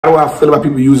How do I feel about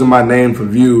people using my name for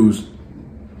views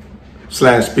 /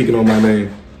 speaking on my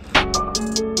name?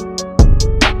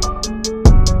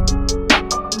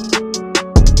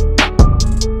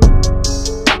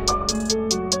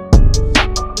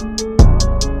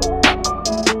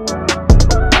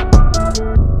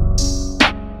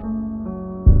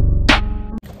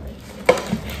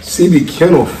 CB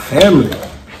Kennel family.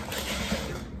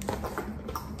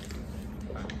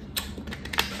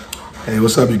 Hey,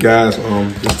 what's up, you guys?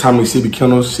 It's Tommy, CB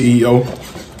Kennels, CEO.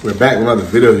 We're back with another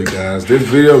video, you guys. This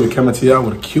video, we're coming to y'all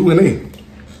with a Q&A.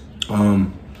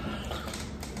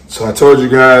 So I told you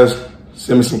guys,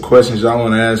 send me some questions y'all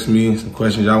want to ask me, some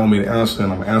questions y'all want me to answer,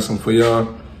 and I'm gonna answer them for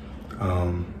y'all.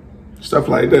 Stuff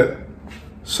like that.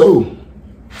 So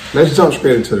let's jump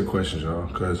straight into the questions, y'all,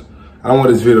 because I don't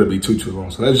want this video to be too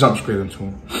long. So let's jump straight into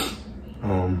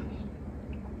them.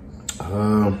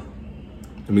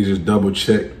 Let me just double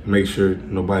check, make sure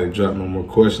nobody dropped no more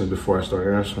questions before I start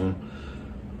answering.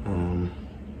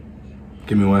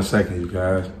 Give me 1 second, you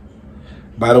guys.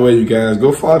 By the way, you guys,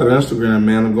 go follow the Instagram,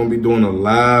 man. I'm gonna be doing a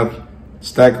live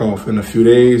stack off in a few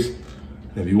days.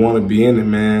 If you wanna be in it,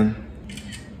 man,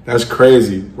 that's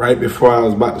crazy. Right before I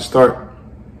was about to start,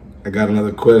 I got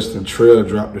another question. Trail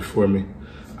dropped it for me.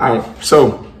 All right,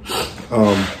 so,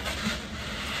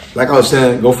 like I was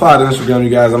saying, go follow the Instagram, you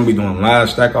guys. I'm gonna be doing live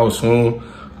stack off soon.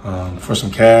 For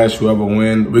some cash, whoever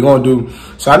win. We're gonna do,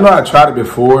 so I know I tried it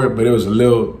before, but it was a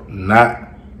little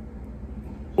not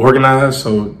organized.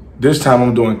 So this time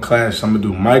I'm doing class. I'm gonna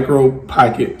do micro,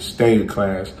 pocket, standard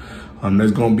class.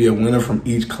 There's gonna be a winner from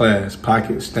each class,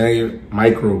 pocket, standard,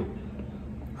 micro.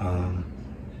 And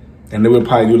then we'll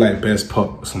probably do like best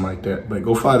puck or something like that. But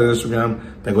go follow the Instagram,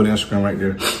 then go to Instagram right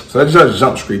there. So let's just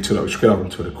jump straight up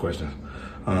into the questions.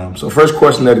 So first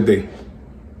question of the day.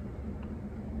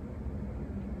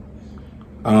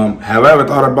 Have I ever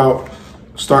thought about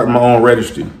starting my own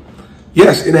registry?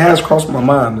 Yes, it has crossed my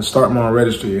mind to start my own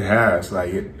registry. It has,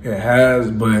 it has,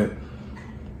 but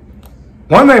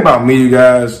one thing about me, you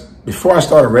guys, before I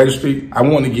start a registry, I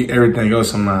want to get everything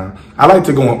else in line. I like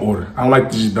to go in order. I don't like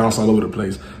to just bounce all over the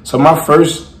place. So my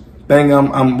first thing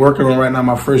I'm working on right now,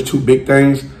 my first two big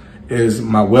things is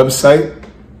my website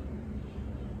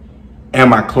and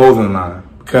my clothing line.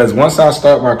 Because once I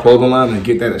start my clothing line and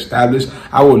get that established,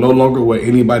 I will no longer wear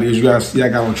anybody. As you guys see, I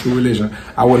got on True Religion.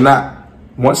 I will not,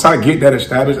 once I get that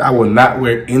established, I will not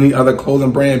wear any other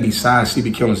clothing brand besides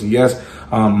CB Kennels. And yes,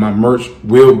 my merch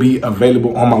will be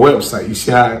available on my website. You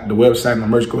see how the website and my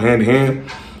merch go hand in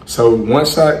hand? So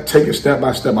once I take it step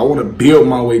by step, I want to build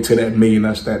my way to that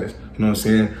millionaire status. You know what I'm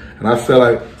saying? And I feel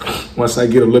like once I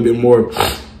get a little bit more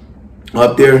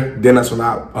up there, then that's when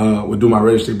I would do my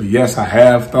registry. But yes, I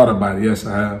have thought about it. Yes,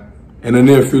 I have. In the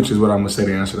near future is what I'm gonna say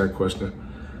to answer that question.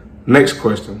 Next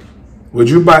question. Would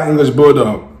you buy English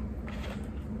Bulldog?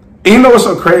 And you know what's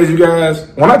so crazy, you guys?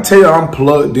 When I tell you I'm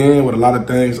plugged in with a lot of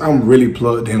things, I'm really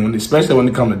plugged in, especially when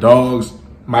it comes to dogs,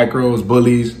 micros,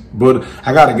 bullies.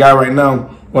 I got a guy right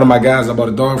now, one of my guys I bought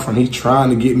a dog from, he's trying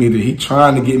to get me to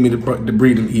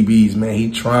breed them EBs, man.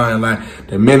 He trying, like,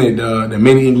 the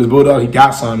mini English Bulldog, he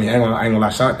got some. I ain't gonna lie,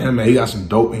 shout out to him, man. He got some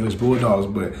dope English Bulldogs,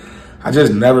 but I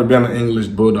just never been an English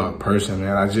Bulldog person,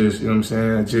 man. I just, you know what I'm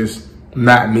saying? It's just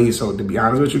not me. So to be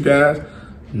honest with you guys,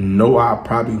 no, I'll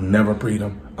probably never breed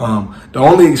them. The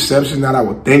only exception that I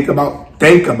would think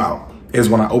about is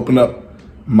when I open up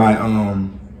my,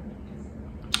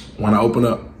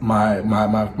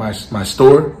 my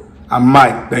store, I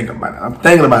might think about it. I'm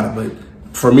thinking about it, but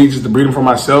for me just to breed them for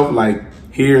myself, like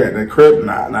here at the crib,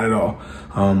 nah, not at all.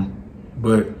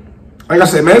 But like I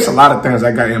said, man, it's a lot of things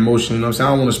I got in motion, you know what I'm saying?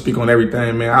 I don't want to speak on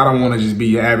everything, man. I don't want to just be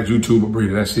your average YouTuber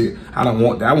breeder, that's it. I don't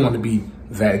want that. I want to be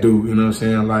that dude, you know what I'm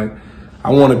saying? Like, I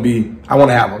want to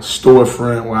have a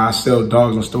storefront where I sell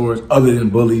dogs in stores other than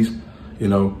bullies, you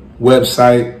know,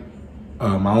 website,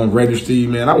 my own registry,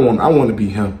 man. I want to be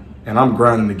him. And I'm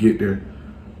grinding to get there.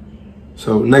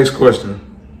 So next question.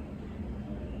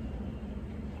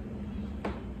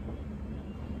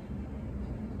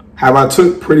 Have I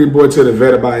took Pretty Boy to the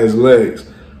vet about his legs?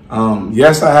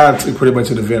 Yes, I have took Pretty Boy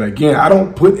to the vet. Again, I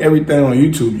don't put everything on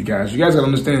YouTube, you guys. You guys gotta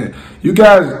understand. You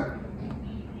guys,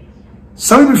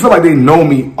 some people feel like they know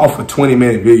me off a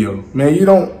 20-minute video. Man, you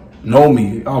don't know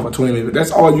me off a 20-minute.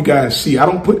 That's all you guys see. I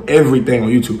don't put everything on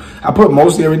YouTube. I put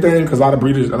mostly everything because a lot of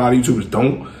YouTubers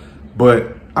don't.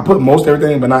 But I put most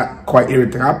everything, but not quite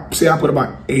everything. I put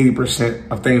about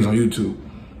 80% of things on YouTube.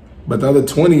 But the other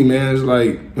 20, man, is like,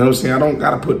 you know what I'm saying? I don't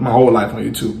got to put my whole life on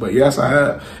YouTube. But yes, I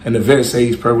have. And the vet say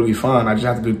he's perfectly fine. I just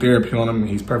have to do therapy on him and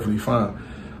he's perfectly fine.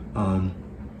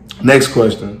 Next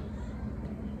question.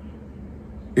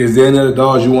 Is there any other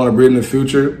dogs you want to breed in the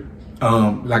future?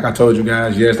 Like I told you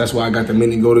guys, yes, that's why I got the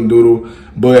mini golden doodle.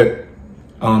 But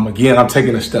again, I'm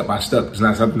taking it step by step. It's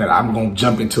not something that I'm gonna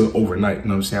jump into overnight. You know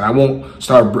what I'm saying? I won't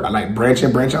start like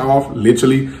branching off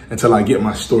literally until I get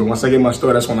my store. Once I get my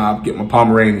store, that's when I'll get my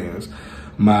Pomeranians,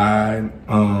 my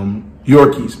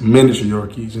Yorkies, miniature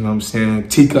Yorkies. You know what I'm saying?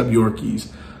 Teacup Yorkies.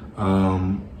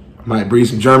 Might breed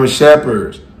some German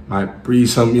Shepherds. Might breed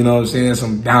some, you know what I'm saying,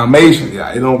 some Dalmatians. Yeah,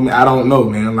 I don't know,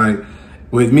 man. Like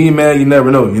with me, man, you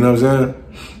never know. You know what I'm saying?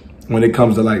 When it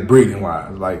comes to like breeding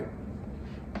wise, like,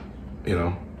 you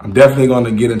know, I'm definitely going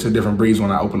to get into different breeds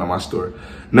when I open up my store.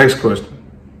 Next question.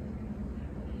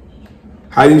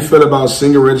 How do you feel about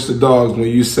single registered dogs when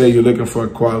you say you're looking for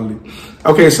quality?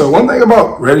 Okay, so one thing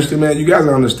about registry, man, you guys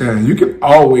understand, you can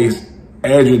always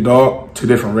add your dog to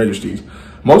different registries.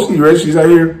 Most of these registries out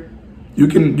here, you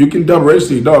can double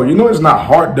register your dog. You know, it's not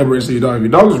hard to double register your dog. If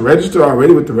your dog is registered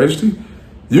already with the registry,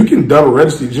 you can double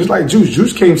register. Just like Juice.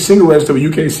 Juice came single registered with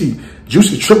UKC.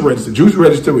 Juice is triple registered. Juice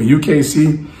registered with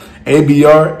UKC,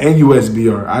 ABR, and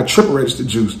USBR. I triple registered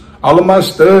Juice. All of my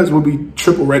studs will be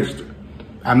triple registered.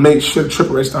 I make sure to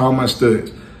triple register all my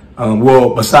studs.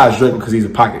 Well, besides Draco, because he's a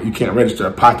pocket. You can't register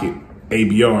a pocket,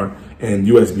 ABR, and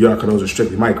USBR because those are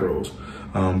strictly micros.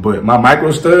 But my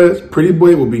micro studs, Pretty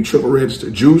Boy, will be triple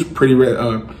registered. Juice,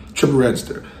 triple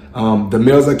registered. The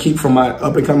males I keep from my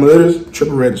up and coming litters,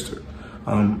 triple registered.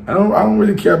 I don't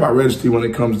really care about registry when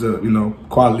it comes to, you know,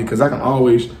 quality, because I can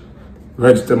always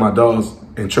register my dogs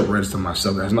and triple register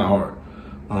myself. That's not hard.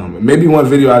 Maybe one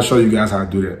video I'll show you guys how to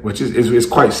do that, which is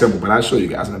quite simple, but I'll show you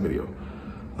guys in a video.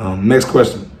 Next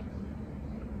question.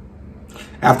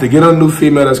 After getting a new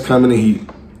female that's coming in heat,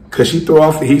 could she throw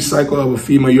off the heat cycle of a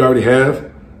female you already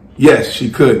have? Yes,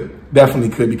 she could. Definitely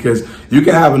could, because you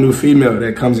can have a new female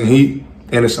that comes in heat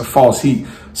and it's a false heat.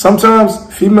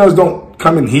 Sometimes females don't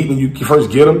come in heat when you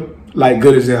first get them. Like,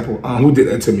 good example, who did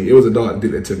that to me? It was a dog that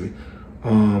did that to me.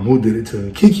 Who did it to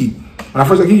me? Kiki. When I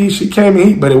first got Kiki, she came in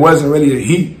heat, but it wasn't really a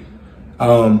heat.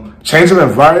 Change of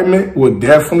environment would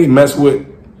definitely mess with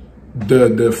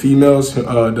the females, the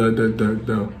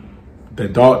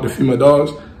female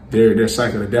dogs. Their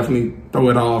cycle, they definitely throw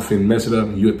it off and mess it up,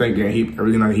 and you would think they're in heat, they're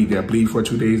really not in heat. They'll bleed for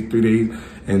 2 days, 3 days,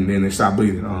 and then they stop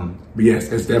bleeding. But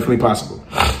yes, it's definitely possible.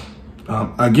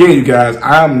 Again, you guys,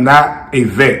 I'm not a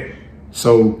vet,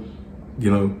 so,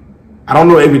 you know, I don't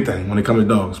know everything when it comes to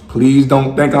dogs. Please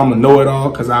don't think I'm a know-it-all,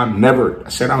 because I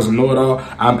said I was a know-it-all.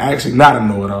 I'm actually not a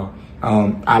know-it-all.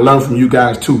 I learned from you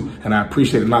guys too, and I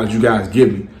appreciate the knowledge you guys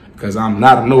give me, because I'm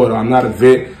not a know-it-all. I'm not a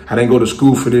vet. I didn't go to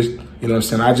school for this. You know what I'm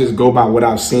saying? I just go by what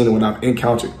I've seen and what I've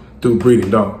encountered through breeding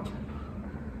dogs.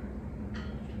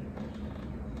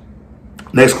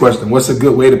 Next question. What's a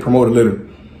good way to promote a litter?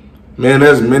 Man,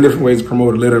 there's many different ways to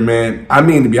promote a litter, man. I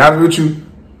mean, to be honest with you,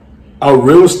 a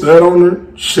real stud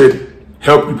owner should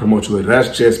help you promote your litter.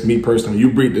 That's just me personally.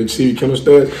 You breed the CBKENNELLS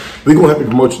studs, we're going to help you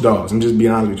promote your dogs. I'm just being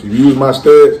honest with you. If you use my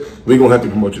studs, we're going to help you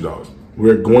promote your dogs.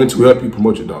 We're going to help you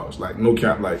promote your dogs. Like, no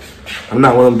cap. Like, I'm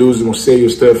not one of them dudes who's going to sell your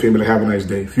stud female and have a nice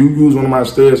day. If you use one of my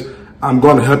studs, I'm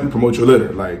going to help you promote your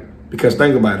litter. Like, because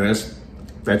think about it,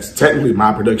 that's technically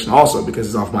my production also, because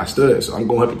it's off my studs. So I'm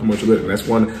going to help you promote your litter.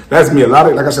 That's me.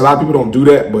 Like I said, a lot of people don't do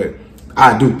that, but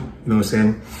I do. You know what I'm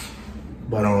saying?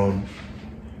 But,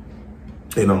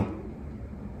 you know,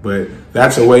 but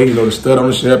that's a way, you know, the stud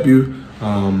owner should help you.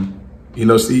 You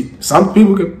know, see, some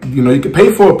people can, you know, you can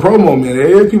pay for a promo, man.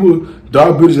 There are people,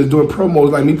 dog breeders that are doing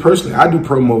promos. Like me personally, I do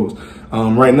promos.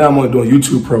 Right now, I'm only doing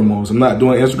YouTube promos. I'm not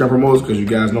doing Instagram promos because you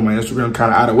guys know my Instagram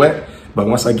kind of out of whack. But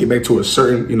once I get back to a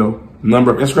certain, you know,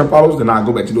 number of Instagram followers, then I'll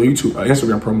go back to doing YouTube,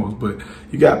 Instagram promos. But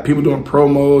you got people doing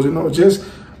promos, you know, just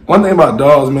one thing about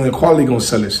dogs, man, the quality gonna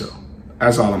sell itself.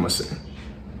 That's all I'm gonna say.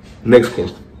 Next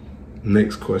question.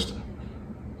 Next question.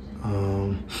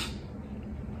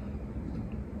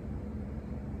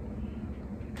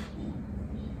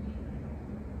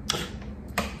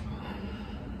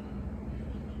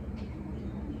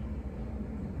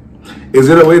 Is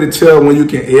it a way to tell when you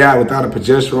can AI without a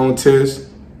progesterone test?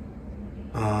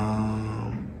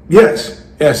 Yes.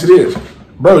 Yes, it is.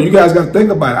 Bro, you guys got to think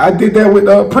about it. I did that with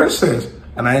Princess.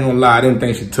 And I ain't gonna lie, I didn't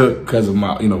think she took because of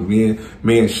my, you know, me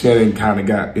and Shannon kind of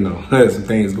got, you know, had some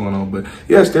things going on. But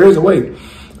yes, there is a way.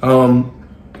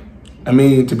 I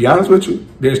mean, to be honest with you,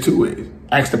 there's two ways.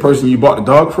 Ask the person you bought the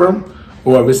dog from,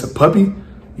 or if it's a puppy,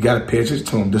 you got to pay attention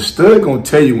to him. The stud gonna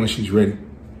tell you when she's ready.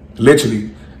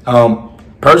 Literally.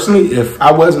 Personally, if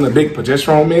I wasn't a big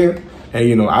progesterone man, and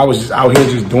you know, I was just out here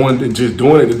just doing it to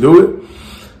do it,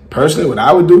 personally, what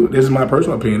I would do, this is my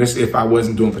personal opinion, this is if I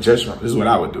wasn't doing progesterone, this is what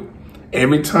I would do.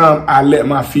 Every time I let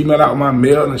my female out with my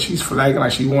male and she's flagging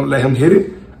like she won't let him hit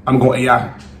it, I'm going AI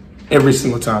her. every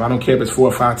single time. I don't care if it's 4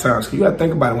 or 5 times. You gotta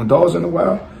think about it. When dogs are in the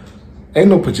wild, ain't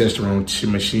no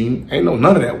progesterone machine. Ain't no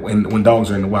none of that when dogs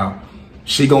are in the wild.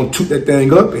 She gonna toot that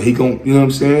thing up and he gonna, you know what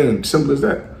I'm saying? And simple as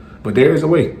that. But there is a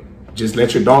way. Just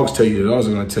let your dogs tell you. The dogs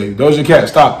are gonna tell you. Doja Cat,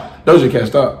 stop. Doja Cat,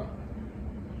 stop.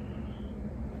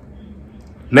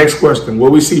 Next question.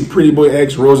 Will we see Pretty Boy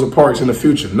X Rosa Parks in the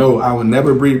future? No, I will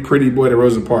never breed Pretty Boy to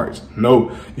Rosa Parks.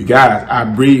 No, you guys, I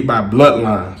breed by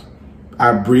bloodlines.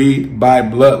 I breed by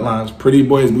bloodlines. Pretty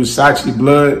Boy is Versace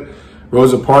blood.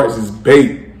 Rosa Parks is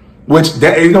bait. Which,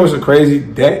 that, you know what's so crazy?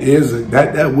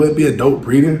 That would be a dope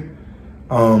breeding.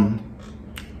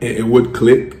 It would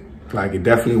click. Like, it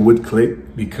definitely would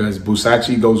click because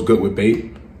Versace goes good with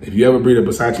bait. If you ever breed a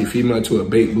Versace female to a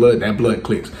bait blood, that blood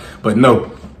clicks. But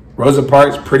no. Rosa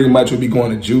Parks pretty much would be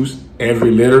going to juice every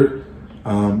litter.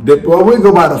 Well, we'll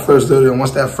go by the first litter, and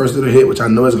once that first litter hit, which I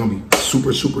know is going to be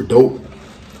super, super dope,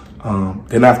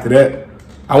 then after that,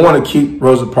 I want to keep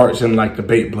Rosa Parks in like the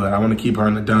bait blood. I want to keep her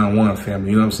in the Don Juan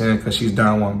family, you know what I'm saying? Because she's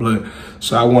Don Juan blood.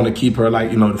 So I want to keep her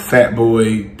like, you know, the fat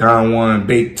boy, Don Juan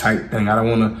bait type thing. I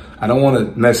don't want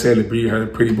to necessarily breed her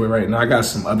to Pretty Boy right now. I got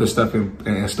some other stuff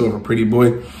in store for Pretty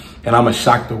Boy. And I'm going to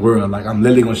shock the world. Like, I'm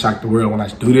literally going to shock the world when I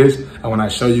do this and when I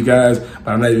show you guys. But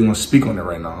I'm not even going to speak on it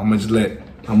right now. I'm going to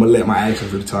let my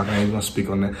actions do the talk. I ain't going to speak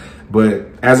on that. But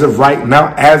as of right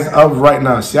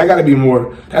now, see, I got to be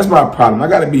more, that's my problem. I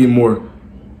got to be more,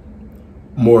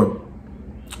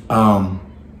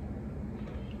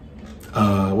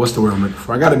 what's the word I'm looking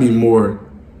for? I got to be more,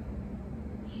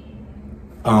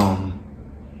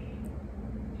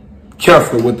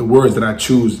 careful with the words that I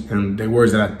choose and the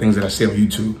words things that I say on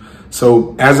YouTube.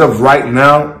 So as of right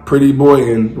now, Pretty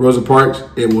Boy and Rosa Parks,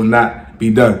 it will not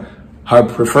be done. Her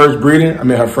preferred breeding,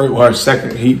 her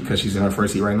second heat, because she's in her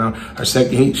first heat right now. Her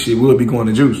second heat, she will be going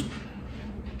to juice.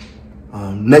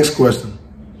 Next question.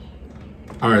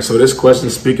 All right, so this question,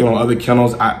 speaking on other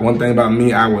kennels. One thing about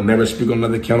me, I will never speak on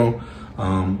another kennel.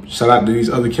 Shout out to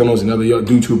these other kennels and other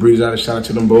YouTube breeders out. Shout out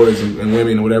to them boys and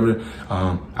women and whatever.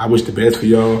 I wish the best for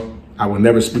y'all. I will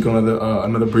never speak on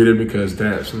another breeder because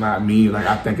that's not me. Like,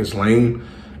 I think it's lame,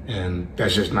 and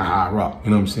that's just not how I rock.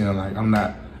 You know what I'm saying? Like, I'm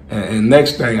not. And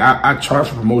next thing, I charge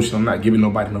for promotion. I'm not giving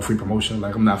nobody no free promotion.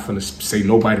 Like, I'm not finna say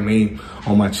nobody's name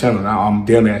on my channel. Now I'm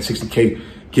down there at 60K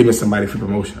giving somebody free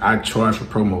promotion. I charge for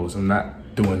promos. I'm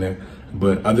not doing that.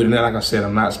 But other than that, like I said,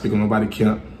 I'm not speaking on nobody's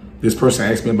camp. This person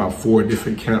asked me about 4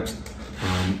 different camps.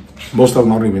 Most of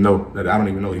them I don't even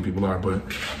know who people are, but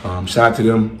shout out to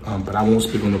them. But I won't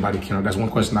speak on nobody's camp. That's one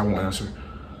question I won't answer.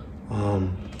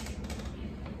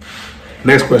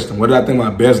 Next question. What do I think my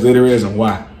best litter is and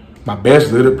why? My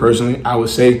best litter, personally, I would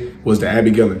say was the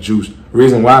Abigail and Juice.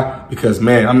 Reason why? Because,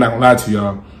 man, I'm not gonna lie to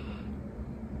y'all.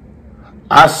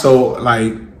 I saw,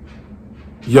 like,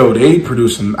 yo, they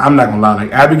producing, I'm not gonna lie,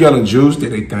 like, Abigail and Juice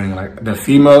did their thing. Like, the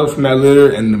females from that litter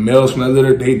and the males from that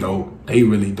litter, they dope. They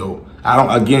really dope.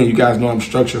 Again, you guys know I'm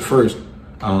structured first.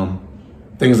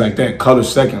 Things like that, color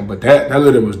second, but that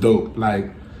litter was dope.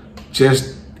 Like,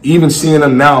 just even seeing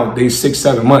them now, they 6,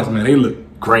 7 months, man, they look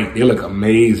great. They look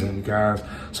amazing, guys.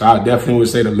 So I definitely would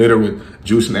say the litter with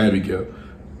Juice and Abigail.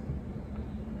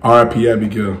 RIP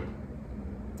Abigail.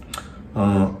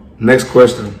 Next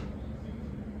question.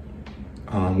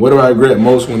 What do I regret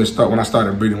most when I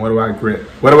started breeding? What do I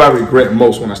regret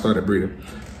most when I started breeding?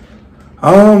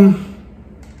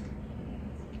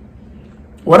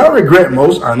 What I regret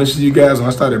most, honestly, you guys, when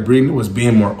I started breeding was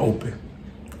being more open.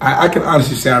 I can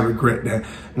honestly say I regret that.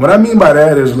 What I mean by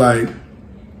that is, like,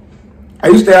 I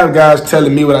used to have guys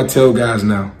telling me what I tell guys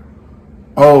now.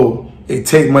 Oh, it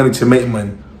take money to make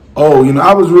money. Oh, you know,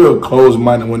 I was real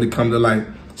closed-minded when it comes to, like,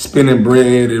 spinning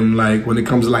bread and, like, when it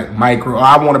comes to, like, micro. Oh,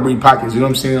 I want to breed pockets, you know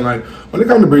what I'm saying? Like, when it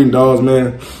comes to breeding dogs,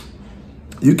 man,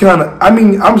 you kind of, I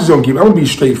mean, I'm going to be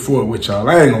straightforward with y'all.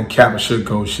 I ain't going to cap or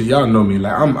sugarcoat shit. Y'all know me.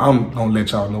 Like, I'm going to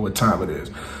let y'all know what time it is.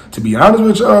 To be honest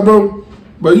with y'all,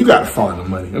 bro, you got to follow the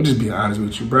money. I'm just being honest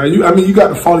with you, bro. You got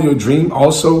to follow your dream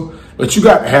also, but you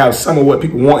got to have some of what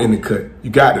people want in the cut.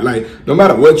 You got to, like, no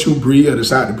matter what you breed or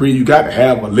decide to breed, you got to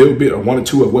have a little bit or 1 or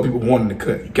 2 of what people want in the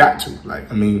cut. You got to.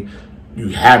 Like, I mean, you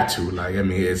have to. Like, I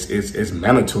mean, it's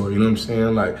mandatory, you know what I'm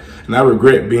saying? Like, and I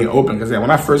regret being open because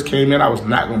when I first came in, I was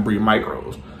not going to breed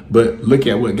micros. But look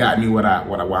at what got me where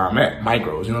I'm at,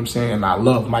 micros, you know what I'm saying? And I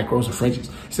love micros and Frenchies,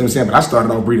 you see what I'm saying? But I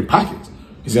started off breeding pockets,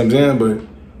 you see what I'm saying? But,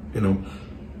 you know,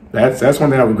 that's one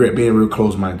thing I regret, being real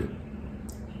close-minded.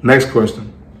 Next question.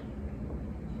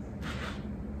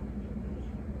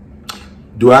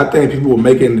 Do I think people will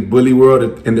make it in the bully world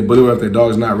if their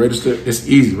dog is not registered? It's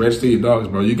easy. Register your dogs,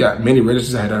 bro. You got many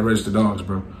registers that have registered dogs,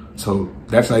 bro. So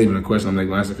that's not even a question I'm not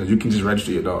going to answer because you can just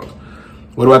register your dogs.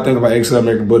 What do I think about XL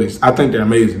American Bullies? I think they're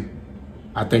amazing.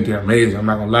 I think they're amazing. I'm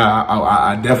not gonna lie.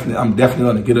 I'm definitely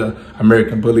gonna get a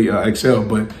American Bully XL.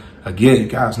 But again, you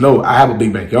guys know I have a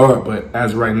big backyard. But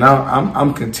as of right now,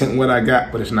 I'm content with what I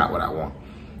got. But it's not what I want.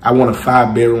 I want a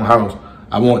 5-bedroom house.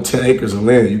 I want 10 acres of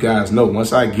land. You guys know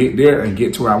once I get there and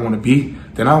get to where I want to be,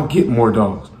 then I'll get more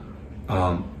dogs.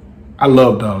 I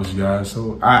love dogs, you guys.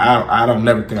 So I don't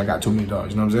never think I got too many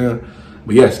dogs. You know what I'm saying?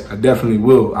 But yes, I definitely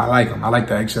will. I like them. I like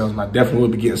the XLs. And I definitely will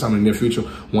be getting something in the near future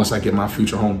once I get my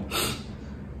future home.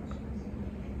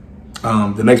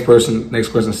 The next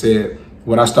question said,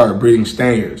 would I start breeding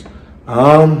Stayers?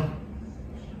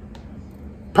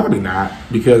 Probably not,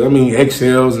 because I mean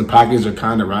XLs and pockets are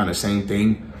kind of around the same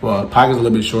thing. Well, pockets a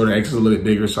little bit shorter, XLs a little bit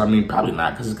bigger, so I mean probably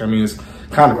not, because I mean it's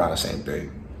kind of around the same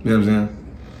thing. You know what I'm saying?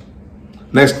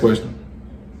 Next question.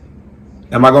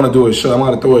 Am I gonna do a show? I'm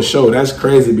gonna throw a show. That's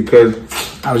crazy because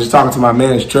I was just talking to my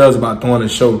man Trails about throwing a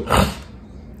show.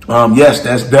 Yes,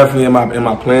 that's definitely in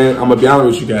my plan. I'm gonna be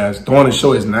honest with you guys. Throwing a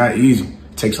show is not easy.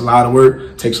 It takes a lot of work.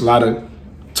 It takes a lot of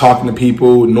talking to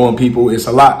people, knowing people. It's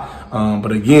a lot.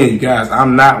 But again, you guys,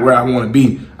 I'm not where I want to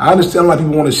be. I understand a lot of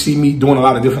people want to see me doing a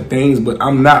lot of different things, but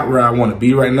I'm not where I want to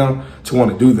be right now to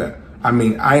want to do that. I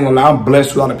mean, I ain't gonna lie, I'm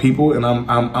blessed with a lot of people, and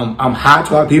I'm hot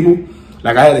to a lot of people.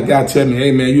 Like I had a guy tell me,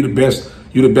 "Hey man, you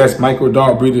the best micro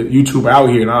dog breeder YouTuber out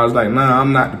here," and I was like, "Nah,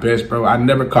 I'm not the best, bro. I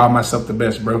never call myself the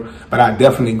best, bro. But I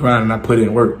definitely grind and I put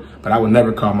in work. But I would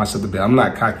never call myself the best. I'm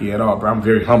not cocky at all, bro. I'm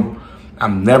very humble.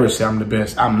 I'm never say I'm the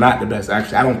best. I'm not the best.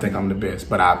 Actually, I don't think I'm the best,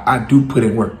 but I do put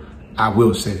in work. I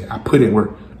will say that. I put in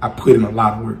work. I put in a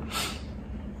lot of work.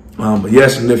 But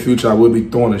yes, in the future, I will be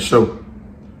throwing a show.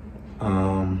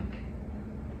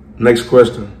 Next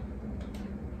question.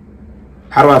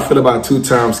 How do I feel about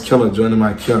 2x Killer joining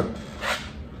my camp?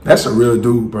 That's a real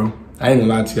dude, bro. I ain't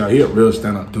gonna lie to y'all. He a real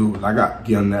stand-up dude. I got to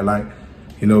give him that, like,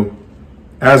 you know,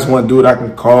 as one dude I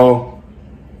can call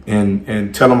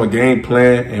and tell him a game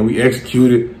plan and we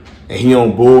execute it and he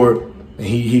on board and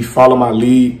he follow my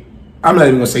lead. I'm not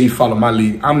even gonna say he follow my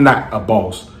lead. I'm not a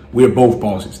boss. We're both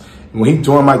bosses. And when he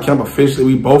joined my camp officially,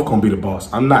 we both gonna be the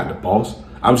boss. I'm not the boss.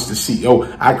 I'm just the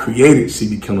CEO. I created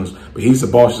CBKENNELLS, but he's the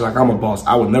boss just like I'm a boss.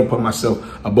 I would never put myself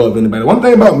above anybody. One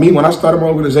thing about me, when I started my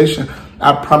organization,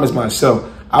 I promised myself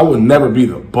I would never be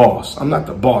the boss. I'm not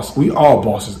the boss. We all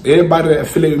bosses. Everybody that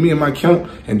affiliated with me in my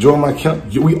camp and joined my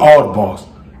camp, we all the boss.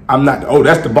 I'm not, oh,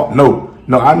 that's the boss. No,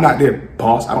 I'm not their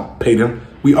boss. I don't pay them.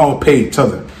 We all pay each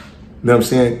other. You know what I'm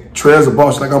saying? Trey's a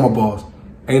boss like I'm a boss.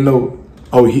 Ain't no,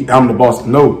 oh, I'm the boss.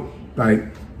 No, like,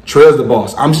 Trey's the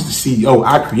boss. I'm just the CEO.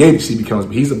 I created CBKENNELLS,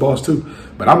 but he's the boss too.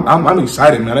 But I'm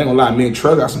excited, man. I ain't gonna lie. Me and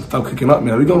Trey got some stuff cooking up,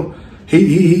 man. We gonna,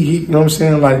 he, you know what I'm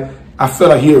saying? Like, I feel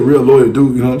like he a real loyal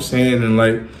dude, you know what I'm saying? And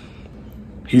like,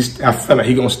 I feel like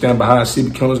he gonna stand behind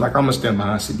CBKENNELLS like I'm gonna stand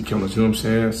behind CBKENNELLS, you know what I'm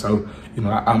saying? So, you know,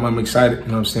 I'm excited, you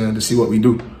know what I'm saying, to see what we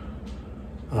do.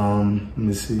 Let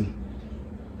me see.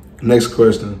 Next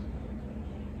question.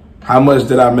 How much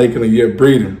did I make in a year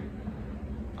breeding?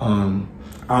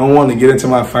 I don't want to get into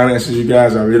my finances, you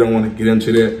guys. I really don't want to get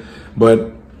into that.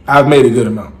 But I've made a good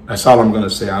amount. That's all I'm going to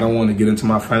say. I don't want to get into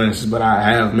my finances, but I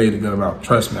have made a good amount.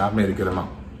 Trust me, I've made a good amount.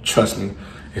 Trust me.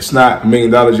 It's not $1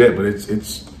 million yet, but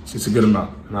it's a good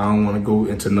amount. And I don't want to go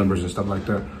into numbers and stuff like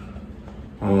that.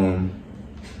 All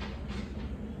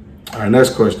right,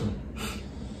 next question.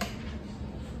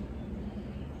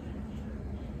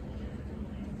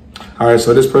 All right,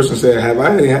 so this person said,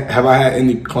 have I had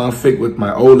any conflict with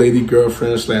my old lady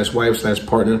girlfriend / wife /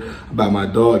 partner about my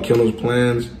dog Kennel's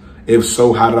plans? If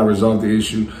so, how did I resolve the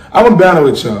issue? I'm gonna be honest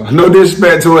with y'all. No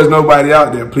disrespect towards nobody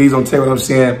out there. Please don't take what I'm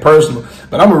saying personal.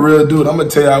 But I'm a real dude. I'm gonna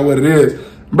tell y'all what it is.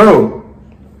 Bro,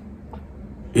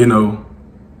 you know,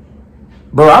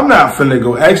 bro, I'm not finna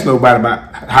go ask nobody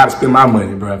about how to spend my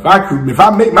money, bro. If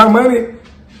I make my money,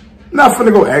 I'm not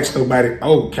finna go ask nobody,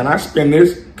 oh, can I spend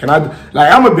this? Can I,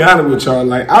 like, I'm gonna be honest with y'all.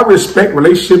 Like, I respect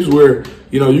relationships where,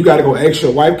 you know, you gotta go ask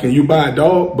your wife, can you buy a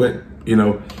dog? But, you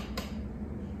know,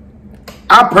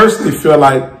 I personally feel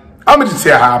like, I'm gonna just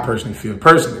tell you how I personally feel.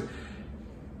 Personally,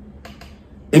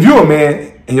 if you're a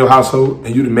man in your household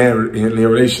and you're the man in your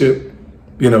relationship,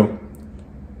 you know,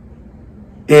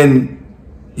 and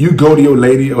you go to your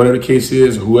lady or whatever the case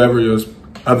is, or whoever your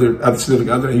other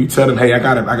significant other, and you tell them, hey, I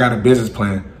got a business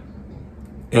plan.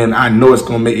 And I know it's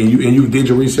gonna make, and you did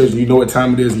your research, and you know what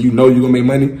time it is, and you know you're gonna make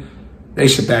money, they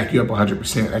should back you up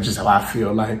 100%. That's just how I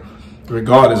feel. Like,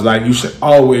 regardless, like, you should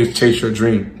always chase your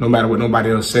dream, no matter what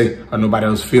nobody else say or nobody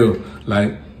else feel.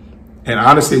 Like, and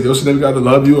honestly, if your significant other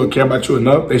love you or care about you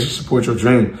enough, they should support your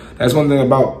dream. That's one thing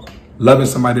about loving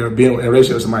somebody or being in a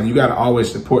relationship with somebody. You gotta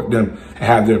always support them and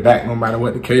have their back, no matter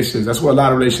what the case is. That's what a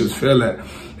lot of relationships feel at,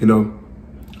 you know.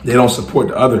 they don't support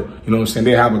the other. You know what I'm saying?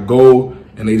 They have a goal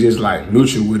and they just like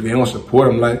mutual with it. They don't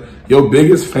support them. Like, your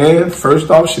biggest fan,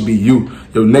 first off, should be you.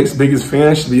 Your next biggest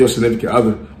fan should be your significant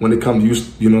other when it comes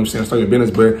to you know what I'm saying, start your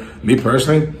business. But me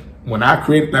personally, when I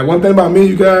create, like, one thing about me,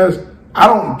 you guys, I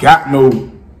don't got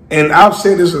no, and I've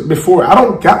said this before, I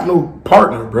don't got no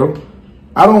partner, bro.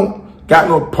 I don't got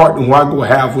no partner who I go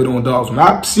half with on dogs. When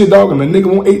I see a dog and the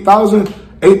nigga want 8,000,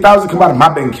 8,000 come out of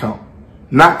my bank account.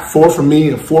 Not 4 from me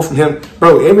and 4 from him.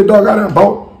 Bro, every dog I done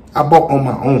bought, I bought on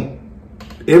my own.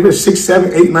 Every 6,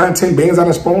 7, 8, 9, 10 bands I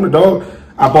done spawned a dog,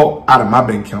 I bought out of my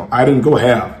bank account. I didn't go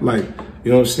half. Like,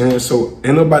 you know what I'm saying? So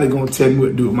ain't nobody gonna tell me what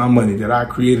to do with my money that I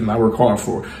created and I work hard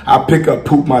for. I pick up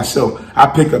poop myself. I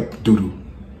pick up doo-doo.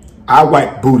 I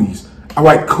wipe booties. I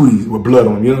wipe cooties with blood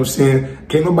on them. You know what I'm saying?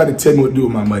 Can't nobody tell me what to do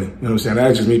with my money. You know what I'm saying?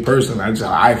 That's just me personally. That's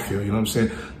just how I feel. You know what I'm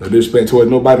saying? No disrespect towards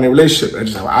nobody in a relationship.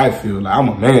 That's just how I feel. Like, I'm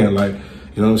a man. Like,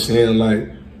 you know what I'm saying? Like,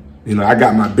 you know, I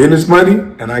got my business money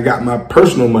and I got my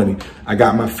personal money. I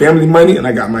got my family money and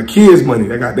I got my kids'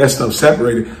 money. I got that stuff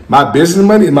separated. My business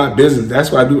money is my business.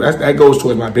 That's what I do. That goes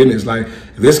towards my business. Like,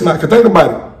 this is my, cause think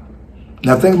about it.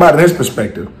 Now think about it in this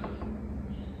perspective.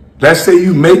 Let's say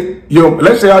you make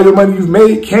let's say all your money you've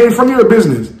made came from your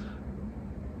business.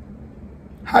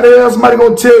 How the hell somebody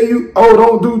gonna tell you,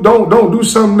 oh, don't do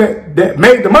something that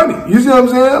made the money? You see what I'm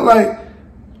saying? Like,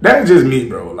 that's just me,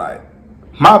 bro. Like,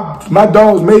 my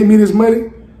dogs made me this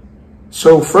money.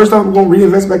 So first off, I'm gonna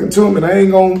reinvest back into them, and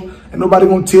ain't nobody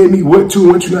gonna tell me what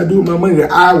you not do with my money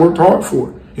that I worked hard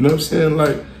for. You know what I'm saying?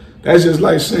 Like, that's just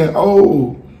like saying,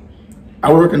 oh,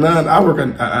 I work a 9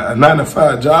 to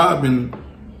 5 job, and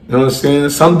you know what I'm saying?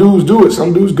 Some dudes do it.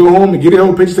 Some dudes go home and get their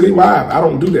whole picture to their wife. I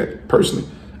don't do that personally.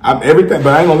 Everything,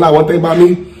 but I ain't gonna lie. One thing about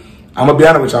me, I'm gonna be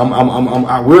honest with you.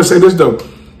 I will say this though.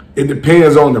 It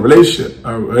depends on the relationship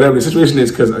or whatever the situation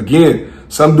is. Because again,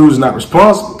 some dudes are not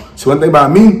responsible. So one thing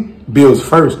about me, bills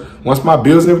first. Once my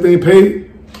bills and everything paid,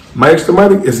 my extra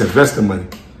money is investing money.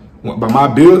 By my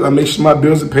bills, I make sure my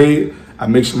bills are paid. I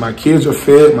make sure my kids are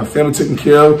fed, my family taken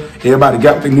care of. Everybody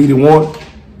got what they need and want.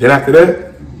 Then after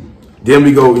that, then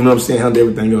we go, you know what I'm saying, handle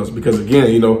everything else. Because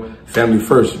again, you know, family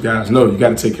first. You guys know you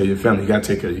got to take care of your family. You got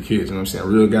to take care of your kids. You know what I'm saying?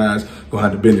 Real guys gonna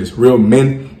handle business. Real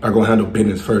men are gonna handle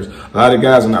business first. A lot of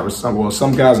guys are not responsible. Well,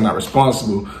 some guys are not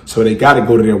responsible, so they got to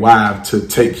go to their wife to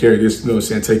take care of this. You know what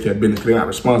I'm saying? Take care of business. They're not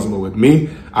responsible. With me,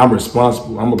 I'm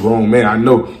responsible. I'm a grown man. I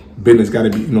know business got to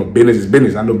be. You know, business is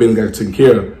business. I know business got to be taken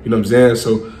care of. You know what I'm saying?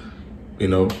 So, you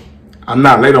know, I'm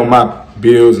not late on my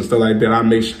bills and stuff like that. I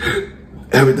make sure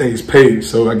everything is paid.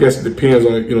 So I guess it depends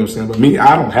on, you know what I'm saying? But me,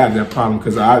 I don't have that problem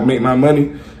because I make my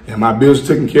money and my bills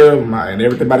taken care of and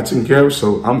everybody taken care of.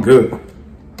 So I'm good.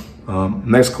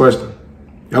 Next question.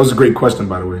 That was a great question,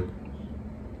 by the way.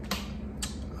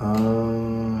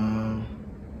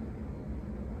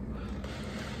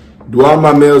 Do all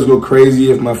my males go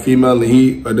crazy if my female in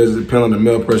heat, or does it depend on the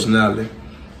male personality?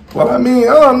 Well, I mean,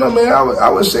 I don't know, man. I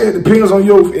would say it depends on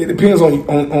you know what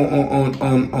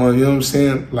I'm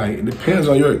saying? Like, it depends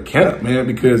on your account, man,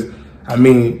 because, I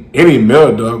mean, any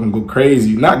male dog can go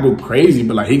crazy. Not go crazy,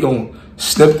 but, like, he gonna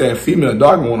snip that female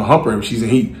dog and want to hump her if she's in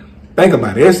heat. Think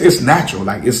about it. It's natural.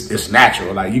 Like, it's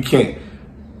natural. Like, you can't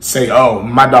say, oh,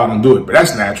 my dog don't do it, but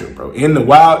that's natural, bro. In the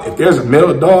wild, if there's a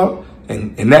male dog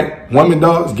and that woman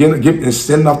dog is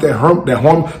sending off that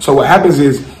hormone. So what happens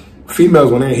is,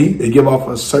 females, when they're in heat, they give off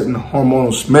a certain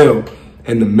hormonal smell,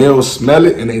 and the males smell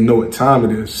it and they know what time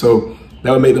it is. So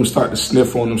that would make them start to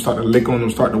sniff on them, start to lick on them,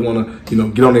 start to want to, you know,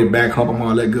 get on their back, hump them,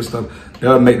 all that good stuff.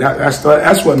 That would make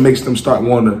that's what makes them start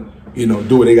wanting to, you know,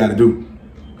 do what they got to do.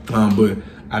 But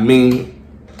I mean,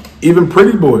 even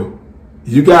Pretty Boy,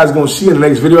 you guys gonna see in the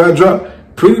next video I drop.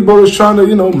 Pretty Boy is trying to,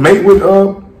 you know, mate with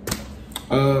Lala.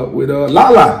 You know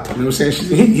what I'm saying?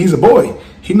 He's a boy.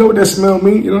 He know what that smell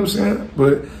mean. You know what I'm saying?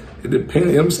 But it depends.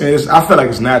 You know what I'm saying? I feel like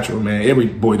it's natural, man. Every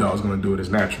boy dog is gonna do it. It's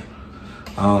natural.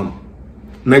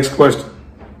 Next question.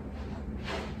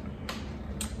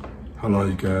 Hold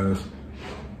on, you guys.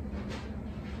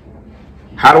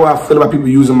 How do I feel about people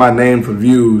using my name for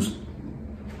views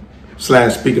 /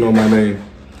 speaking on my name?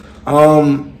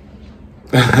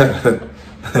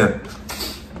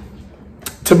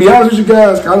 To be honest with you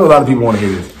guys, I know a lot of people want to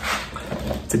hear this.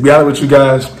 To be honest with you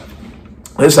guys,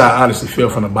 this is how I honestly feel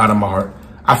from the bottom of my heart.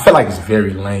 I feel like it's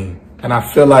very lame. And I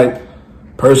feel like,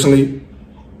 personally,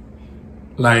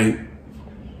 like,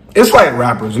 it's like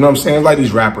rappers, you know what I'm saying? It's like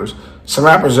these rappers. Some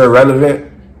rappers are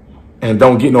irrelevant and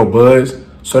don't get no buzz.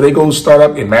 So they go start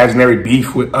up imaginary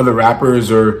beef with other rappers,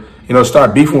 or, you know,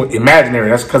 start beefing with imaginary.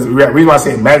 That's because the reason why I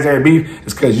say imaginary beef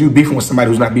is because you beefing with somebody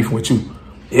who's not beefing with you.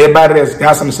 Everybody that's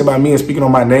got something to say about me and speaking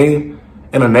on my name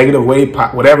in a negative way,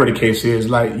 whatever the case is,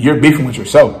 like, you're beefing with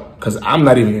yourself, because I'm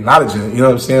not even acknowledging it. You know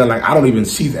what I'm saying? Like, I don't even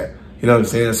see that. You know what I'm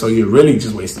saying? So you're really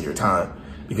just wasting your time,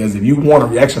 because if you want a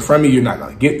reaction from me, you're not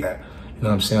going to get that. You know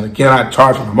what I'm saying? Again, I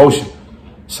charge for promotion.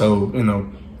 So, you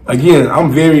know, again,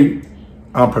 I'm very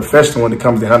professional when it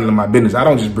comes to handling my business. I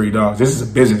don't just breed dogs. This is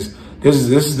a business. This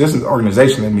is an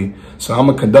organization in me. So I'm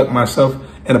going to conduct myself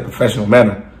in a professional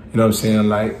manner. You know what I'm saying?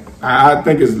 Like, I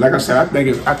think it's, like I said,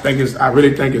 I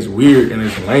really think it's weird and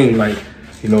it's lame. Like,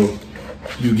 you know,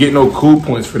 you get no cool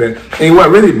points for that. And what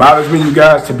really bothers me, you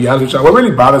guys, to be honest with y'all, what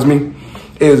really bothers me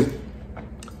is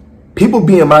people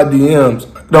be in my DMs.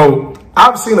 Though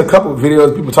I've seen a couple of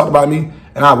videos, people talk about me,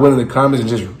 and I went in the comments and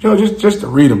just, you know, just to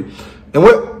read them. And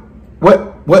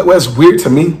what's weird to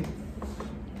me,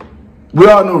 we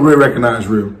all know real recognize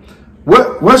real.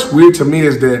 What's weird to me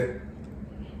is that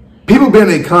people be in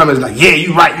their comments like, yeah,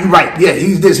 you right. Yeah,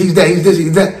 he's this, he's that, he's this,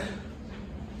 he's that.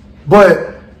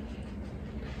 But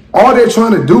all they're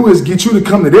trying to do is get you to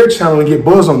come to their channel and get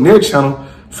buzz on their channel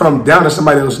from down to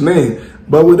somebody else's name.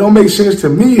 But what don't make sense to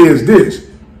me is this.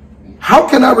 How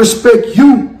can I respect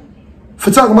you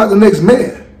for talking about the next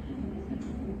man?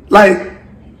 Like,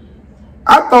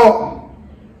 I thought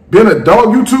being a dog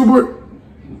YouTuber,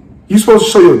 you're supposed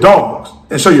to show your dogs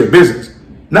and show your business,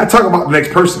 not talk about the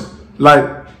next person. Like,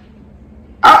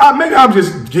 maybe I'm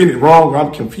just getting it wrong, or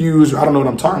I'm confused, or I don't know what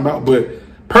I'm talking about. But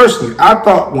personally, I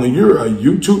thought when you're a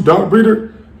YouTube dog breeder,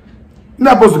 you're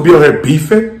not supposed to be on here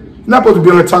beefing. You're not supposed to be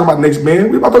on here talking about the next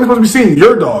man. I thought we were supposed to be seeing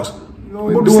your dogs. You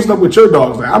know, doing stuff with your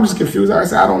dogs. Like, I'm just confused. Like I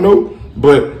said, I don't know,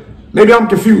 but maybe I'm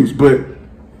confused. But,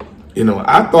 you know,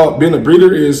 I thought being a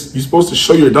breeder is you're supposed to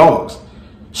show your dogs,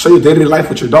 show your day-to-day life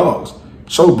with your dogs,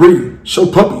 show breeding, show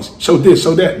puppies, show this,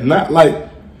 show that. Not like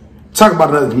talk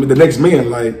about the next man.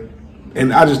 Like,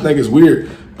 and I just think it's weird.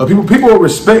 But people will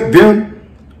respect them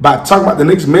by talking about the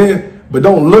next man, but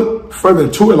don't look further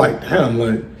into it. Like, damn,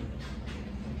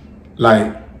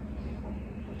 like,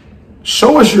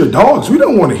 show us your dogs. We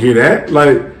don't want to hear that.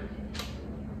 Like,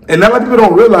 and a lot of people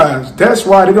don't realize that's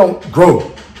why they don't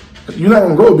grow. You're not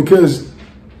gonna grow because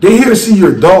they're here to see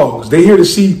your dogs. They're here to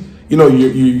see, you know,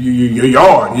 your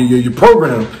yard, your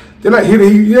program. They're not here to,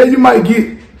 yeah, you might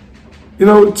get, you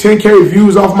know, 10K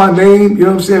views off my name, you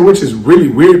know what I'm saying? Which is really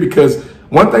weird, because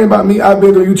one thing about me, I've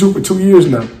been on YouTube for 2 years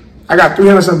now. I got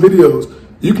 300 some videos.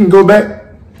 You can go back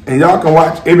and y'all can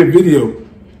watch every video.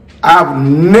 I've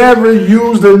never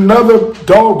used another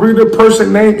dog breeder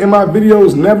person name in my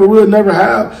videos. Never will, never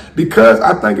have. Because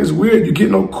I think it's weird. You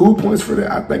get no cool points for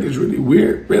that. I think it's really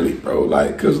weird, really, bro.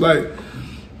 Like, cause like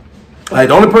the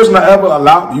only person I ever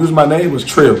allowed to use my name was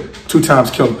Trill, 2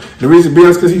 times killer. The reason being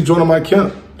is because he joined on my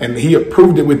account and he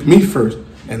approved it with me first.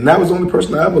 And that was the only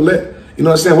person I ever let. You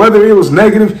know what I'm saying? Whether it was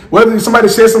negative, whether somebody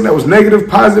said something that was negative,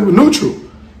 positive, or neutral.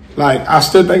 Like, I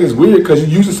still think it's weird because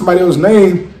you're using somebody else's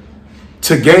name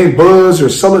to gain buzz or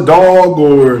sell a dog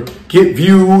or get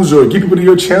views or get people to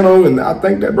your channel. And I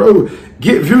think that, bro,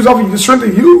 get views off of the strength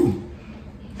of you.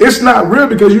 It's not real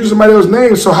because you're using somebody else's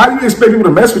name. So how do you expect people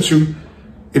to mess with you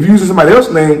if you're using somebody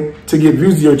else's name to get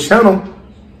views to your channel?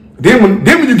 Then when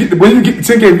you get the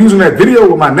 10K views on that video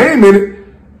with my name in it,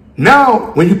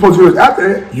 now when you post videos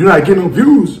after that, you're not getting no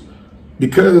views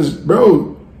because,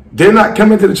 bro, they're not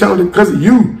coming to the channel because of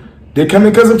you. They're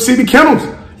coming because of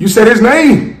CBKENNELLS. You said his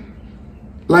name.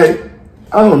 Like,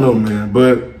 I don't know, man,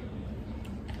 but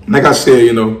like I said,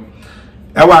 you know,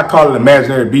 that's why I call it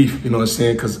imaginary beef, you know what I'm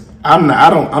saying? Because I'm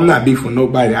not beef with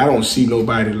nobody. I don't see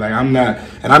nobody. Like, I'm not,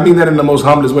 and I mean that in the most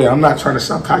humblest way. I'm not trying to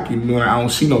sound cocky, you know, I don't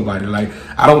see nobody. Like,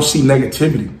 I don't see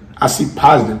negativity. I see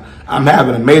positive. I'm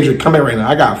having a major comeback right now.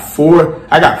 I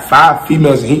got 5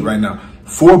 females in heat right now.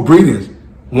 4 breedings.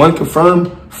 1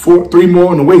 confirmed, 3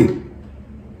 more on the way.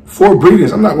 4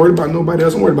 breedings. I'm not worried about nobody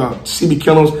else. I'm worried about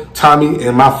CBKENNELLS, Tommy,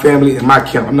 and my family and my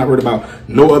camp. I'm not worried about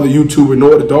no other YouTuber,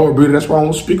 no other dog breeder. That's why I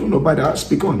don't speak on nobody. I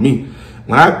speak on me.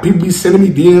 When people be sending me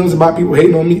DMs about people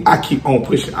hating on me, I keep on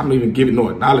pushing. I don't even give it no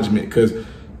acknowledgement because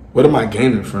what am I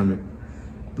gaining from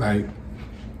it? Like,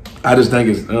 I just think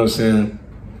it's, you know what I'm saying?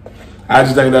 I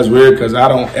just think that's weird because I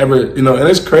don't ever, you know, and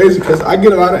it's crazy because I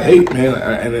get a lot of hate, man,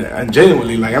 and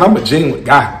genuinely, like, and I'm a genuine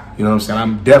guy. You know what I'm saying?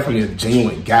 I'm definitely a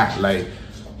genuine guy. Like,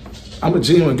 I'm a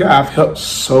genuine guy. I've helped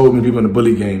so many people in the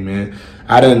bully game, man.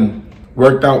 I done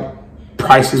worked out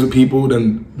prices with people,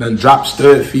 done dropped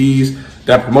stud fees,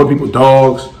 that promote people's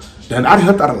dogs. Then I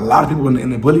helped out a lot of people in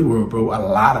the bully world, bro. A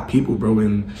lot of people, bro.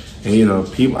 And you know,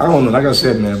 people, I don't know, like I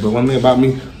said, man, but one thing about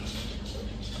me,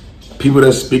 people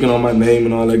that's speaking on my name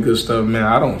and all that good stuff, man,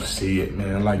 I don't see it,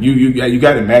 man. Like, you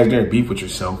got imaginary beef with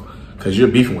yourself because you're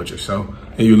beefing with yourself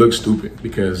and you look stupid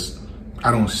because I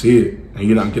don't see it and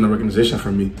you're not getting a recognition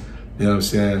from me. You know what I'm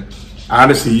saying?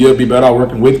 Honestly, you'll be better off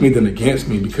working with me than against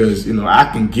me because, you know, I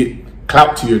can get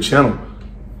clout to your channel.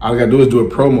 All I gotta do is do a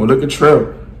promo. Look at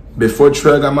Trell. Before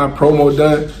Trell got my promo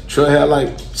done, Trell had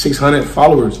like 600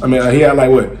 followers. I mean, he had like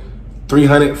what,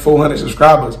 300, 400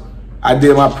 subscribers. I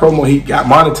did my promo, he got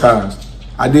monetized.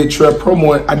 I did Trell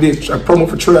promo, I did a promo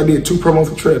for Trell, I did 2 promos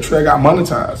for Trell. Trell got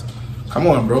monetized. Come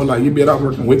on, bro, like you better off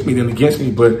working with me than against me.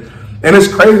 And it's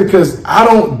crazy because I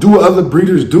don't do what other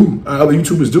breeders do, other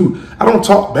YouTubers do. I don't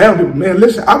talk bad people. Man,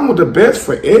 listen, I want the best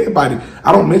for everybody.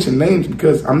 I don't mention names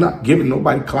because I'm not giving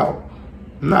nobody clout.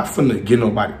 I'm not finna give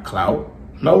nobody clout.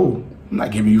 No, I'm not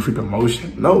giving you free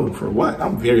promotion. No, for what?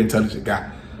 I'm a very intelligent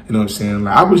guy. You know what I'm saying?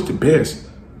 Like, I wish the best.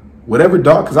 Whatever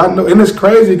dog, because I know, and it's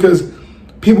crazy because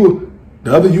people,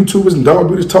 the other YouTubers and dog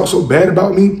breeders talk so bad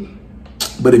about me.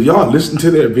 But if y'all listen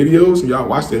to their videos, y'all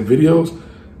watch their videos,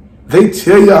 they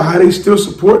tell y'all how they still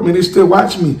support me, they still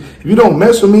watch me. If you don't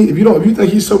mess with me, if you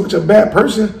think he's so much a bad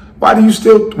person, why do you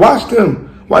still watch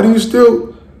them? Why do you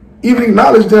still even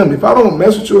acknowledge them? If I don't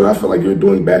mess with you and I feel like you're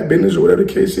doing bad business or whatever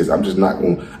the case is, I'm just not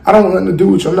going to, I don't want nothing to do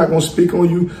with you. I'm not going to speak on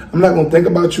you. I'm not going to think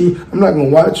about you. I'm not going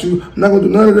to watch you. I'm not going to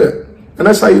do none of that. And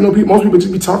that's how, you know, most people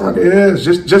just be talking like their ass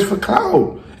just for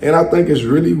clout. And I think it's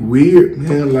really weird,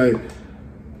 man. Like,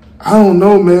 I don't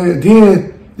know, man.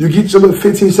 Then you get your little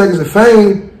 15 seconds of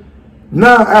fame.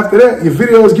 Now, after that, your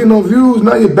video is getting no views.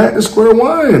 Now you're back to square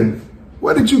one.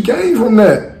 What did you gain from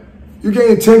that? You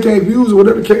gained 10K views or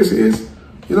whatever the case is.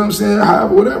 You know what I'm saying?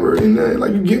 However, whatever. And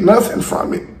like, you get nothing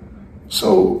from it.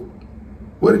 So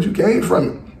what did you gain from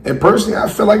it? And personally, I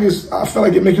feel like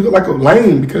it makes you look like a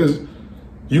lame because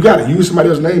you got to use somebody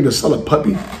else's name to sell a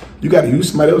puppy. You got to use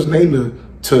somebody else's name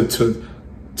to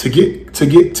get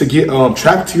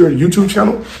traffic to your YouTube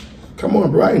channel. Come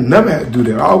on, bro. I ain't never had to do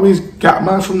that. I always got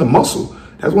mine from the muscle.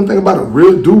 That's one thing about a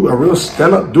real dude, a real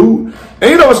stand-up dude.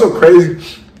 And you know what's so crazy?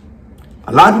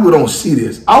 A lot of people don't see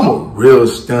this. I'm a real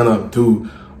stand-up dude.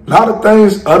 A lot of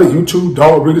things other YouTube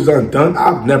dog breeders done,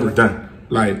 I've never done.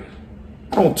 Like,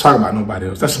 I don't talk about nobody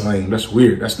else. That's lame. That's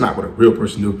weird. That's not what a real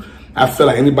person do. I feel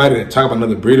like anybody that talk about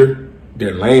another breeder,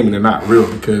 they're lame and they're not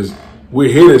real because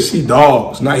we're here to see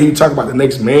dogs, not here to talk about the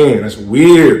next man. That's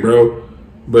weird, bro.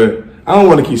 But I don't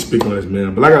want to keep speaking on this,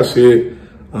 man. But like I said,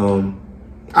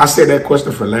 I said that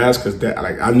question for last because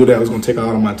I knew that was gonna take a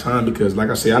lot of my time because, like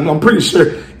I said, I'm pretty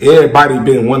sure everybody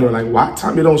been wondering like why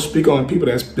Tommy don't speak on people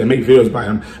that make videos by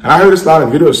him. And I heard a lot of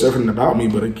videos surfing about me,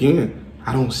 but again,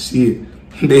 I don't see it.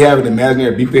 They have an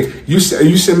imaginary beef. You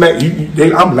send back.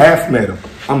 I'm laughing at them.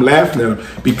 I'm laughing at them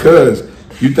because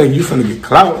you think you finna get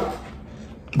clout,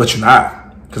 but you're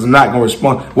not because I'm not gonna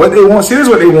respond. What they want, see, this is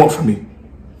what they want from me.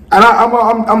 And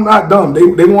I'm not dumb.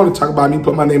 They want to talk about me,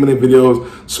 put my name in their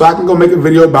videos so I can go make a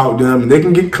video about them and they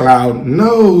can get clout.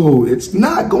 No, it's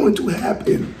not going to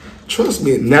happen. Trust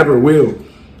me, it never will.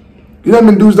 You know how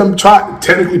many dudes that try to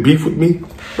technically beef with me?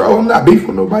 Bro, I'm not beefing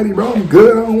with nobody, bro. I'm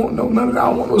good. I don't want none of that. I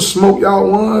don't want no smoke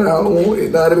y'all want. I don't want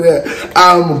none of that.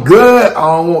 I'm good.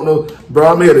 I don't want no, bro,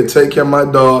 I'm here to take care of my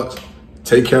dogs,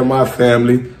 take care of my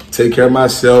family, take care of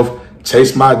myself,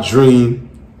 chase my dream.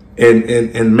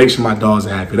 And make sure my dogs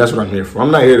are happy. That's what I'm here for. I'm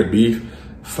not here to beef,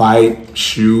 fight,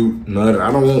 shoot, none of that.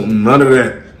 I don't want none of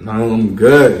that. No, I'm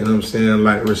good. You know what I'm saying?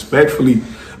 Like, respectfully.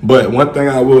 But one thing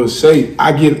I will say,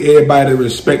 I give everybody the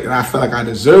respect that I feel like I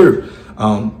deserve.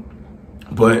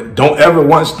 But don't ever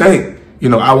once think, you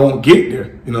know, I won't get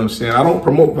there. You know what I'm saying? I don't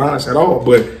promote violence at all.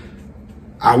 But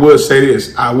I will say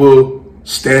this. I will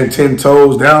stand 10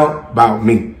 toes down about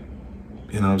me.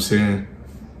 You know what I'm saying?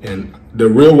 And the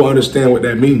real will understand what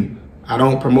that means. I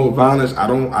don't promote violence. I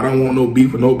don't want no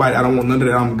beef with nobody. I don't want none of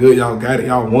that. I'm good. Y'all got it.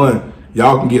 Y'all won.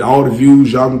 Y'all can get all the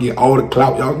views. Y'all can get all the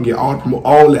clout. Y'all can get all the promote.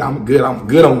 All that. I'm good. I'm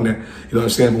good on that. You know what I'm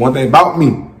saying? But one thing about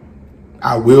me,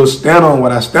 I will stand on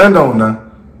what I stand on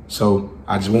now. So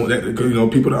I just want that, you know,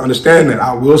 people to understand that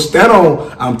I will stand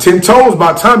on. I'm 10 toes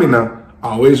by Tommy now.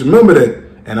 I always remember that.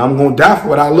 And I'm gonna die for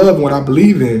what I love and what I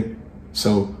believe in.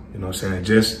 So, you know what I'm saying?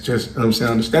 Just you know what I'm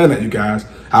saying, understand that, you guys.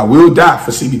 I will die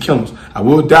for CBKENNELLS. I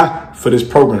will die for this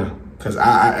program. Because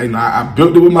I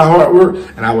built it with my hard work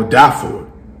and I would die for it.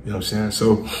 You know what I'm saying?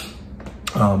 So,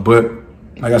 but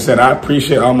like I said, I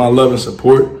appreciate all my love and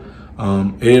support.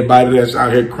 Everybody that's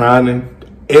out here grinding,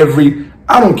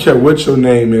 I don't care what your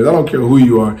name is. I don't care who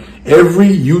you are. Every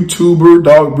YouTuber,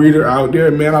 dog breeder out there,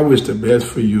 man, I wish the best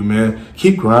for you, man.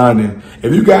 Keep grinding.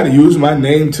 If you got to use my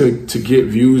name to get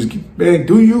views, man,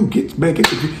 do you.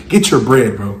 Get your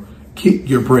bread, bro. Keep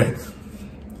your bread.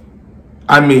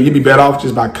 I mean, you'd be better off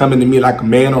just by coming to me like a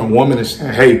man or a woman and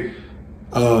saying, hey,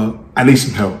 I need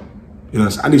some help. You know,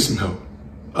 I need some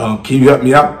help. Can you help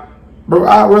me out? Bro,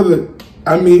 I don't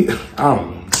know, man.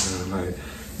 Like,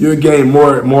 you'll gain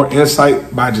more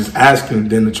insight by just asking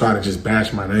than to try to just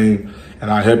bash my name,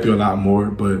 and I'll help you a lot more.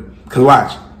 But cause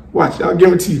watch, I'll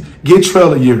guarantee you, get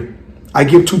Trail a year. I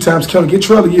give 2 times Kennel, get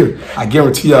Trail a year. I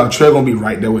guarantee y'all, Trail gonna be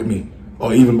right there with me,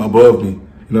 or even above me. You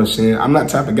know what I'm saying? I'm not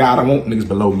the type of guy, I don't want niggas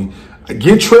below me. I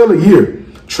get Trail a year.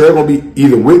 Trail gonna be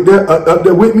either up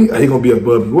there with me, or he gonna be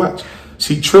above me. Watch.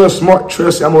 See, Trail smart.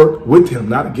 Trail say I'm gonna work with him,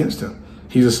 not against him.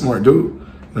 He's a smart dude. You know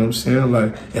what I'm saying?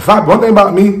 Like, one thing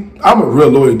about me, I'm a real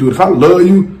loyal dude. If I love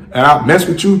you and I mess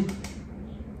with you,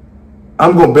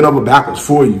 I'm gonna bend over backwards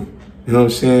for you. You know what I'm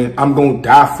saying? I'm gonna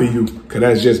die for you, cause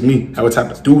that's just me. That's what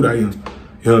type of dude I am. You know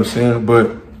what I'm saying?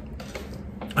 But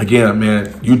again, man,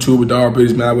 YouTube with Dog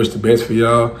Breeders, man, I wish the best for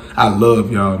y'all. I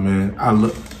love y'all, man. I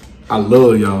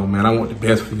love y'all, man. I want the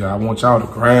best for y'all. I want y'all to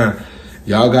grind.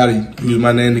 Y'all gotta use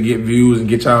my name to get views and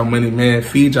get y'all money, man.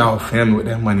 Feed y'all family with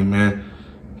that money, man.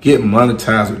 Get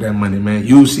monetized with that money, man.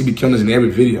 Use CBKENNELLS in every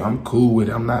video. I'm cool with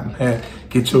it. I'm not mad.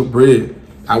 Get your bread.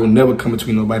 I would never come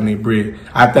between nobody and their bread.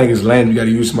 I think it's lame you gotta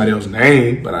use somebody else's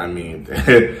name, but I mean,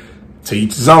 to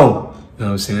each his own. You know what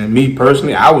I'm saying? Me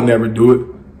personally, I would never do it,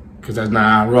 cause that's not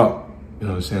how I rock. You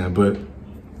know what I'm saying? But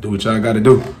do what y'all gotta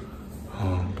do.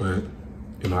 But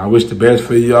you know, I wish the best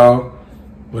for y'all,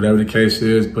 whatever the case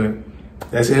is. But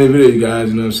that's the end of the video, you guys.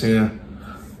 You know what I'm saying?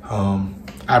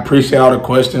 I appreciate all the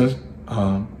questions,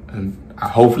 and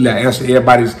hopefully I answer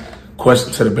everybody's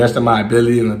questions to the best of my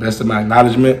ability and the best of my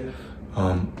acknowledgement.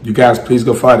 You guys, please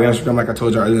go follow the Instagram like I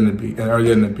told you earlier in the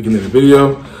beginning of the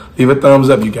video. Leave a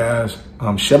thumbs up, you guys.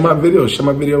 Share my video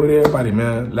with everybody,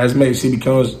 man. Let's make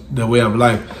CBKENNELLS the way of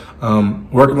life.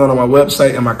 Working on my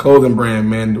website and my clothing brand,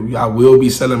 man. I will be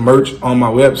selling merch on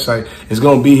my website. It's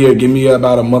gonna be here. Give me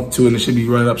about a month or two, and it should be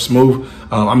running up smooth.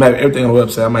 I'm gonna have everything on the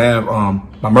website. I'm gonna have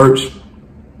my merch,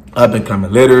 up and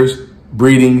coming litters,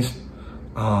 breedings,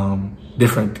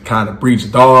 different kind of breeds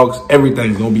of dogs.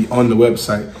 Everything's gonna be on the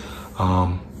website.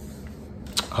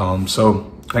 So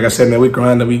like I said, man, we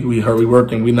grinding, we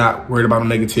working. We not worried about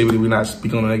negativity. We not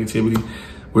speaking on negativity.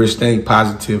 We're staying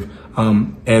positive.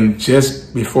 And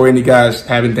just before any guys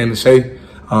have anything to say,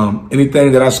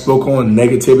 anything that I spoke on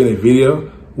negativity in the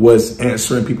video was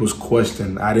answering people's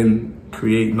question. I didn't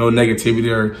create no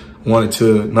negativity or none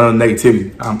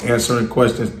negativity. I'm answering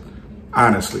questions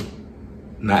honestly,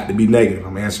 not to be negative.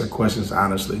 I'm answering questions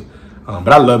honestly. But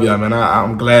I love y'all, man.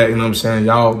 I'm glad, you know what I'm saying,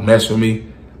 y'all mess with me.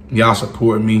 Y'all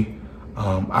support me.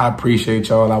 I appreciate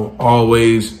y'all. I will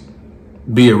always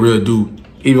be a real dude.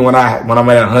 Even when I'm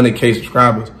at 100K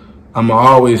subscribers, I'ma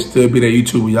always still be that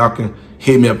YouTuber. Y'all can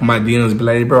hit me up in my DMs and be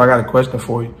like, hey, bro, I got a question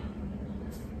for you.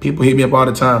 People hit me up all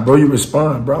the time. Bro, you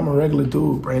respond. Bro, I'm a regular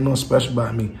dude. Bro, ain't nothing special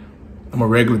about me. I'm a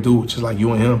regular dude, just like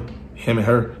you and him and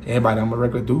her. Everybody, I'm a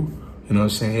regular dude. You know what I'm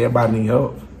saying? Everybody need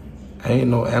help.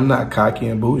 I'm not cocky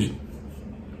and bougie.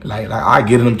 Like I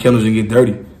get in them kennels and get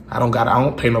dirty. I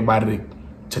don't pay nobody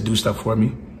to do stuff for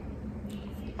me.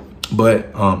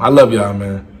 But I love y'all,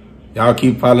 man. Y'all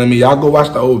keep following me. Y'all go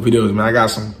watch the old videos, man. I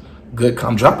got some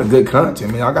I'm dropping good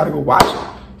content, man. Y'all gotta go watch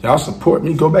it. Y'all support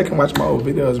me. Go back and watch my old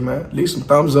videos, man. Leave some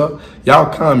thumbs up.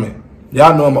 Y'all comment.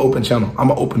 Y'all know I'm an open channel. I'm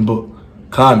an open book.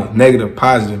 Comment, negative,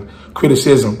 positive,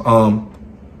 criticism,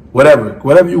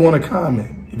 whatever you want to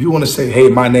comment. If you want to say, hey,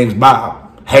 my name's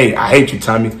Bob. Hey, I hate you,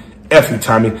 Tommy. F you,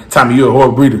 Tommy. Tommy, you're a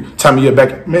horrible breeder. Tommy, you're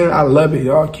back. Man, I love it,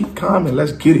 y'all. Keep commenting.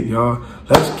 Let's get it, y'all.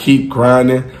 Let's keep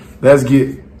grinding. Let's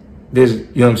get this, you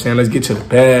know what I'm saying? Let's get to the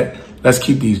bag. Let's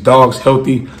keep these dogs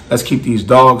healthy. Let's keep these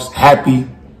dogs happy.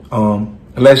 And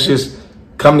let's just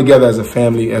come together as a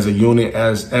family, as a unit,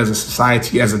 as a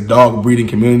society, as a dog breeding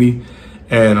community,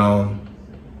 and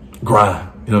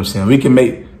grind. You know what I'm saying? We can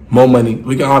make more money.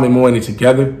 We can all make more money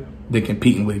together than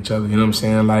competing with each other. You know what I'm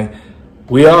saying? Like,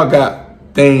 we all got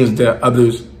things that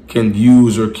others can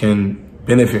use or can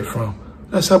benefit from.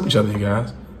 Let's help each other, you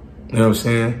guys. You know what I'm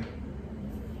saying?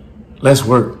 Let's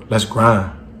work. Let's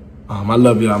grind. I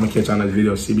love y'all. I'm gonna catch y'all in this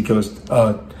video. CBKENNELLS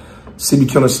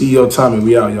CEO Tommy.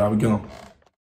 We out, y'all. We gone.